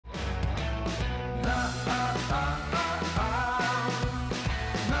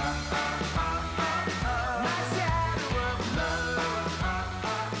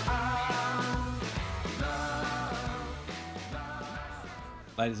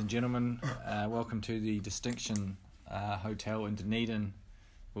Ladies and gentlemen, welcome to the Distinction Hotel in Dunedin,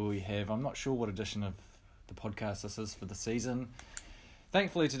 where we have, I'm not sure what edition of the podcast this is for the season.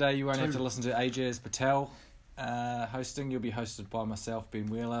 Thankfully today you won't have to listen to Ajaz Patel hosting. You'll be hosted by myself, Ben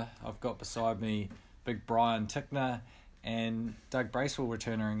Wheeler. I've got beside me Big Brian Tickner and Doug Bracewell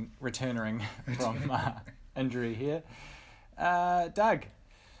returning from injury here. Doug.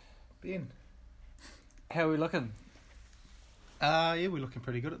 Ben. How are we looking? We're looking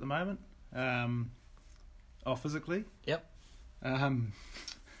pretty good at the moment. Physically. Yep.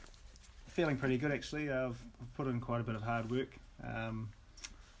 Feeling pretty good actually. I've put in quite a bit of hard work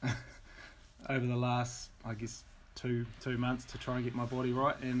over the last, I guess, two months to try and get my body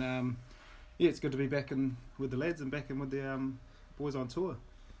right. And it's good to be back in with the lads and back in with the boys on tour.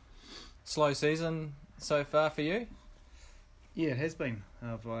 Slow season so far for you? Yeah, it has been.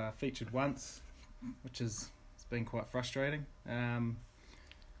 I've featured once, which is been quite frustrating,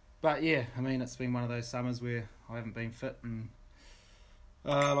 but yeah, I mean, it's been one of those summers where I haven't been fit, and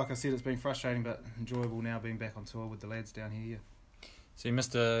like I said, it's been frustrating but enjoyable now being back on tour with the lads down here. So you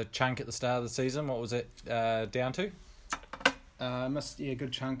missed a chunk at the start of the season. What was it down to? I missed a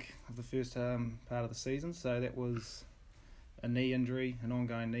good chunk of the first part of the season, so that was a knee injury, an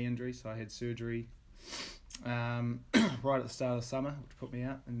ongoing knee injury, so I had surgery right at the start of the summer, which put me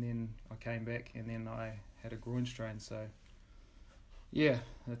out, and then I came back and then I had a groin strain, so yeah,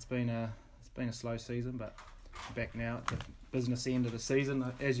 it's been a slow season, but back now at the business end of the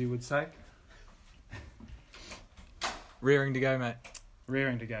season, as you would say. Rearing to go, mate.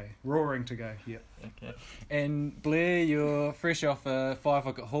 Roaring to go, yep. Okay. And Blair, you're fresh off a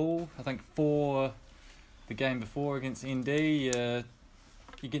 5-wicket haul, I think 4 the game before against ND. You're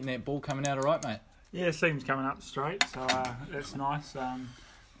getting that ball coming out all right, mate? Yeah, seam's coming up straight, so that's nice.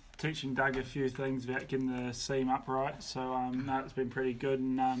 Teaching Doug a few things about getting the seam upright, so no, it's been pretty good,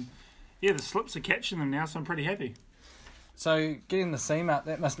 and the slips are catching them now, so I'm pretty happy. So getting the seam up,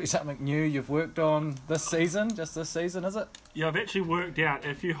 that must be something new you've worked on this season, just this season, is it? Yeah, I've actually worked out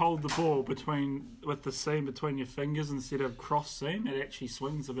if you hold the ball with the seam between your fingers instead of cross seam, it actually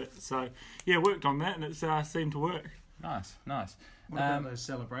swings a bit. So yeah, worked on that, and it's seemed to work. Nice. What about those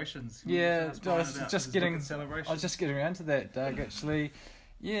celebrations? Yeah, I was just getting around to that, Doug, actually.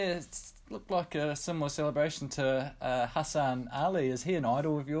 Yeah, it looked like a similar celebration to Hassan Ali. Is he an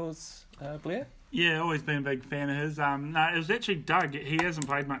idol of yours, Blair? Yeah, always been a big fan of his. No, it was actually Doug. He hasn't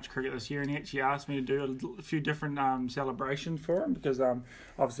played much cricket this year, and he actually asked me to do a few different celebrations for him because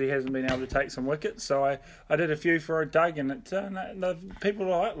obviously he hasn't been able to take some wickets. So I did a few for Doug, and the people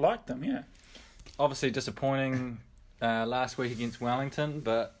liked them, yeah. Obviously disappointing last week against Wellington,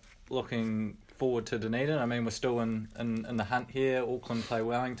 but looking forward to Dunedin. I mean, we're still in the hunt here. Auckland play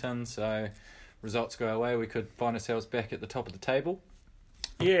Wellington, so results go away, we could find ourselves back at the top of the table.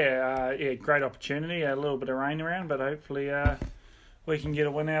 Yeah, great opportunity. A little bit of rain around, but hopefully we can get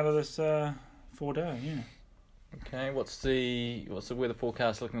a win out of this 4-day. Yeah. Okay, what's the weather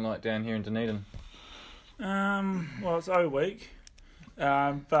forecast looking like down here in Dunedin? Well, it's O week,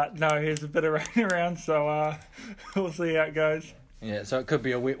 but no, here's a bit of rain around, so we'll see how it goes. Yeah, so it could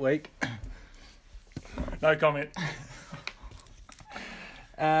be a wet week. No comment.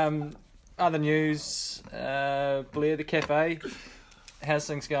 Other news, Blair, the cafe. How's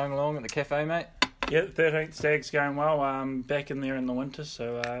things going along at the cafe, mate? Yeah, the 13th Stag's going well. Back in there in the winter,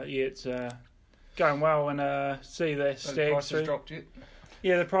 so it's going well. And see the Stags. The price has dropped yet?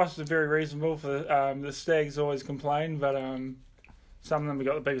 Yeah, the prices are very reasonable for the Stags. Always complain, but some of them have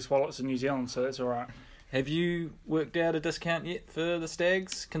got the biggest wallets in New Zealand, so that's all right. Have you worked out a discount yet for the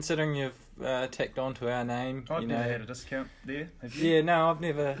Stags, considering you've tacked on to our name? I've never had a discount there, have you? Yeah, no,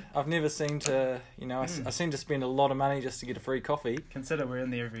 I've never seemed to, I seem to spend a lot of money just to get a free coffee. Consider we're in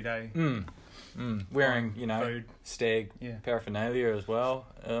there every day. Wearing, food. Stag paraphernalia as well.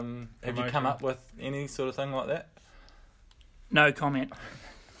 Have you come up with any sort of thing like that? No comment.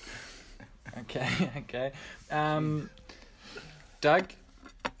 Okay. Doug?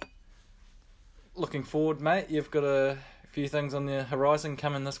 Looking forward, mate. You've got a few things on the horizon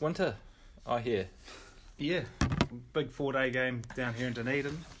coming this winter, I hear. Yeah, big 4-day game down here in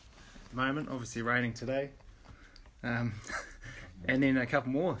Dunedin at the moment. Obviously raining today, and then a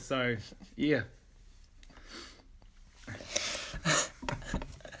couple more. So yeah.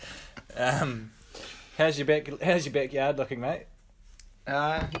 How's your backyard looking, mate?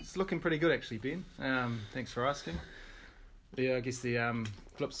 It's looking pretty good actually, Ben. Thanks for asking. Yeah, I guess the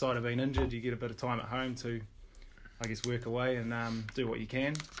flip side of being injured, you get a bit of time at home to, I guess, work away and do what you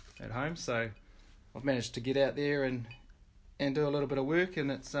can at home. So I've managed to get out there and do a little bit of work,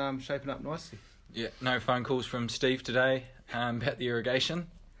 and it's shaping up nicely. Yeah, no phone calls from Steve today. about the irrigation?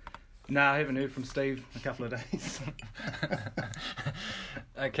 No, I haven't heard from Steve in a couple of days.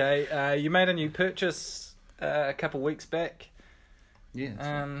 Okay, you made a new purchase a couple of weeks back.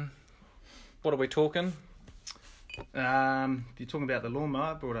 Yeah. What are we talking? If you're talking about the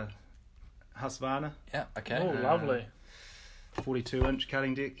lawnmower, I brought a Husqvarna Yeah, okay. Oh, lovely. 42-inch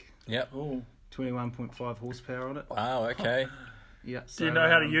cutting deck, Yep. Oh, 21.5 horsepower on it. Wow, okay. Yeah. do you know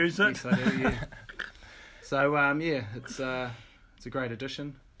how to use it? Yes, I do. Yeah. So it's a great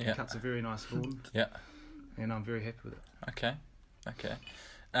addition. Yeah. Cuts a very nice lawn. Yeah. And I'm very happy with it. Okay.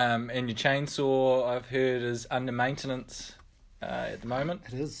 And your chainsaw, I've heard, is under maintenance at the moment.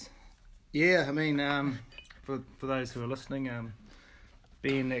 It is. Yeah, I mean, for those who are listening,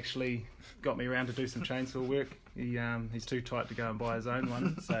 Ben actually got me around to do some chainsaw work. He's too tight to go and buy his own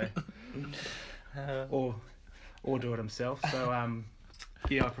one, so or do it himself. So I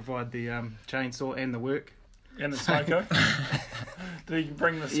provide the chainsaw and the work. And the smoker. Did he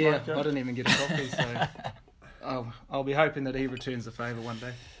bring the Yeah, smoker? I didn't even get a coffee, so I'll be hoping that he returns the favour one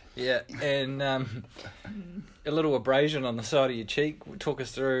day. Yeah, and a little abrasion on the side of your cheek. Talk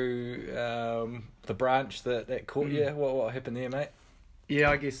us through the branch that caught you. What happened there, mate? Yeah,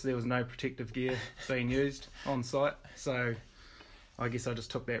 I guess there was no protective gear being used on site, so I guess I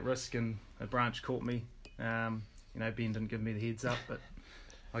just took that risk and a branch caught me. Ben didn't give me the heads up, but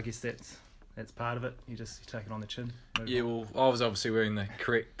I guess that's part of it. You take it on the chin. Yeah, well, I was obviously wearing the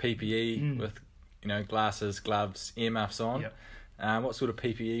correct PPE with, glasses, gloves, earmuffs on. Yep. What sort of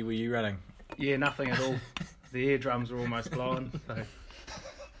PPE were you running? Yeah, nothing at all. The eardrums were almost blowing. So.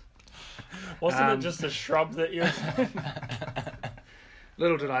 Wasn't it just a shrub that you...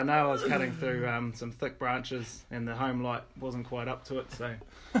 Little did I know I was cutting through some thick branches and the home light wasn't quite up to it, so...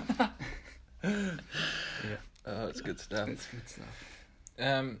 Yeah. Oh, it's good stuff. It's good stuff.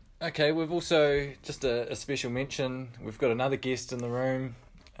 Okay, we've also, just a special mention, we've got another guest in the room,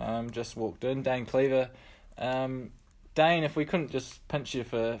 just walked in, Dane Cleaver. Dane, if we couldn't just pinch you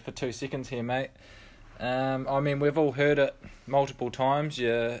for 2 seconds here, mate. We've all heard it multiple times.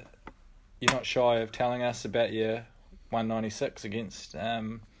 You're not shy of telling us about your 196 against,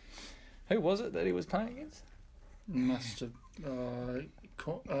 who was it that he was playing against? Must have...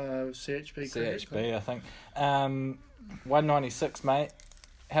 CHB. CHB, I think. 196, mate.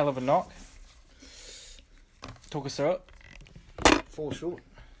 Hell of a knock. Talk us through it. 4 short.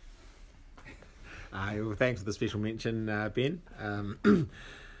 Well, thanks for the special mention, Ben.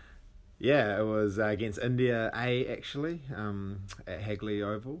 Yeah, it was against India A, actually, at Hagley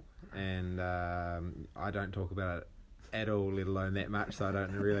Oval. And I don't talk about it at all, let alone that much, so I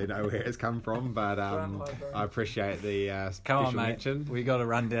don't really know where it's come from. But I appreciate the special mention. We got to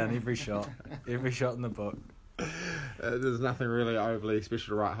run down every shot in the book. There's nothing really overly special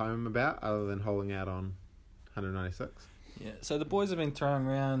to write home about other than holding out on 196. Yeah, so the boys have been throwing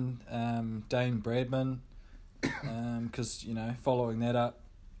around Dane Bradman because, following that up,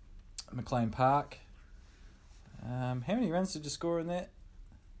 McLean Park. How many runs did you score in that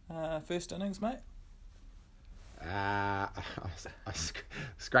first innings, mate? I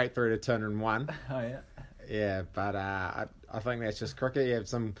scraped through to 201. Oh, yeah. Yeah, but I think that's just cricket. You have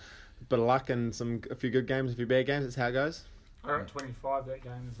some bit of luck and a few good games, a few bad games. That's how it goes. I got 25 that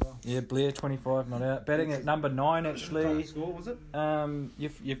game as well. Yeah, Blair 25 not out. Batting at number 9 actually. Score was it?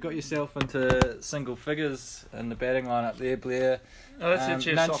 You've got yourself into single figures in the batting lineup there, Blair. Oh, that's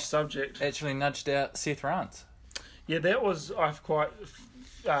actually a soft subject. Actually nudged out Seth Rance. Yeah, that was I quite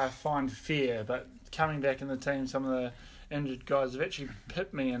find fair, but coming back in the team, some of the injured guys have actually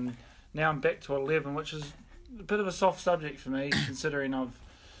hit me, and now I'm back to 11, which is a bit of a soft subject for me, considering I've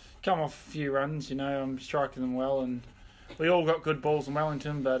come off a few runs. I'm striking them well, and we all got good balls in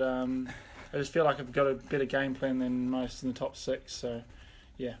Wellington, but I just feel like I've got a better game plan than most in the top 6. So,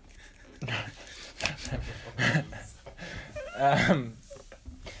 yeah.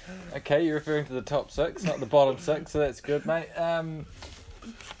 Okay, you're referring to the top 6, not the bottom 6, so that's good, mate.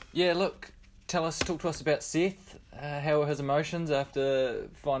 Yeah, look, talk to us about Seth. How were his emotions after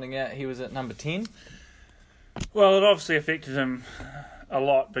finding out he was at number 10? Well, it obviously affected him a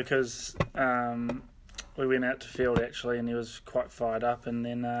lot because we went out to field actually, and he was quite fired up. And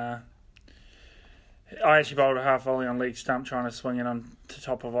then I actually bowled a half volley on league stump, trying to swing it on to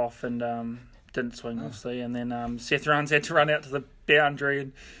top of off, and didn't swing obviously. And then Seth Rance had to run out to the boundary,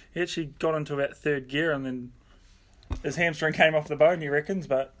 and he actually got into about 3rd gear, and then his hamstring came off the bone, he reckons,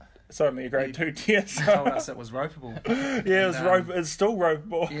 but it's only a grade 2 tier. So. Told us it was ropeable. Yeah, it was it's still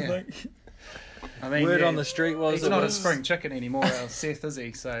ropeable, yeah. I think. I mean, Word on the street was he's not a spring chicken anymore, Seth, is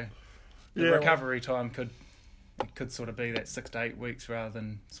he? So the recovery time could it could sort of be that 6 to 8 weeks rather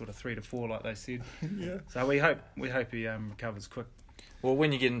than sort of 3 to 4 like they said. Yeah. So we hope he recovers quick. Well,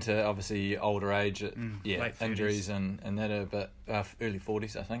 when you get into obviously older age, late 30s. injuries and that are a bit early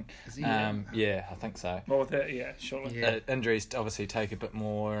 40s, I think. Is he? Yeah, I think so. Well, with that, yeah, surely. Yeah. Injuries obviously take a bit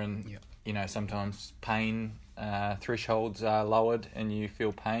more, and Yep. you know, sometimes pain thresholds are lowered, and you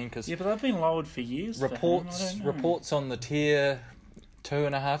feel pain because Yeah, but they've been lowered for years. for him. I don't know. reports on the tear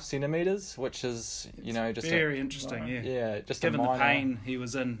 2.5 centimeters, which is just very interesting. Right. just Given a the minor pain he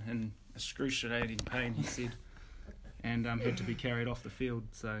was in excruciating pain, he said, and had to be carried off the field.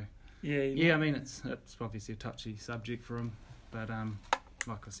 So Yeah. I mean it's obviously a touchy subject for him, but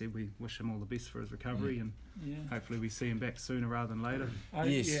like I said, we wish him all the best for his recovery, and Yeah. hopefully we see him back sooner rather than later.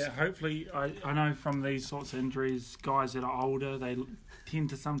 Yes. Yeah, hopefully. I know from these sorts of injuries, guys that are older, they tend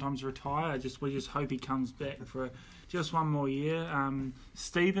to sometimes retire. We just hope he comes back for just one more year.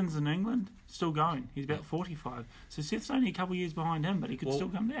 Stevens in England, still going. He's about 45. So Seth's only a couple of years behind him, but he could still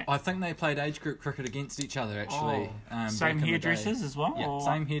come back. I think they played age group cricket against each other actually. Same back in the hairdressers day. as well? Yeah, or?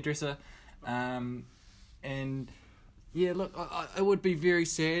 same hairdresser. And yeah, look, it would be very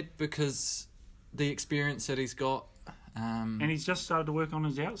sad because the experience that he's got. And he's just started to work on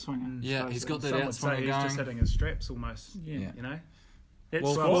his outswinger. Yeah, he's got that Some would say outswinger he's going. just hitting his straps almost. Yeah. You know. That's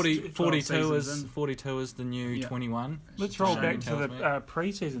Well, right. 42 seasons is in. 42 is the new Yeah. 21. Let's roll Shane back to tells the me.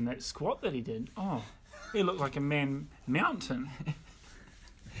 pre-season, that squat that he did. Oh, he looked like a man mountain.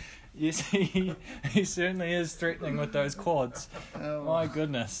 Yes, he certainly is threatening with those quads. My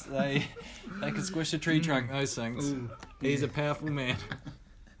goodness, they could squish a tree trunk. Those things. Ooh. He's a powerful man.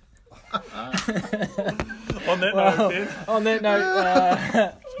 On that note, Ben.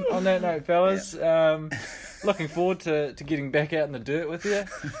 On that note, fellas, looking forward to getting back out in the dirt with you.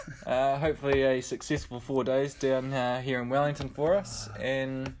 Hopefully a successful 4 days down here in Wellington for us,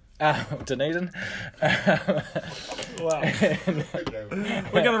 and Dunedin. Wow.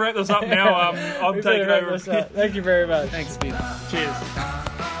 We're going to wrap this up now. I'm taking over. Thank you very much. Thanks, Ben. Cheers.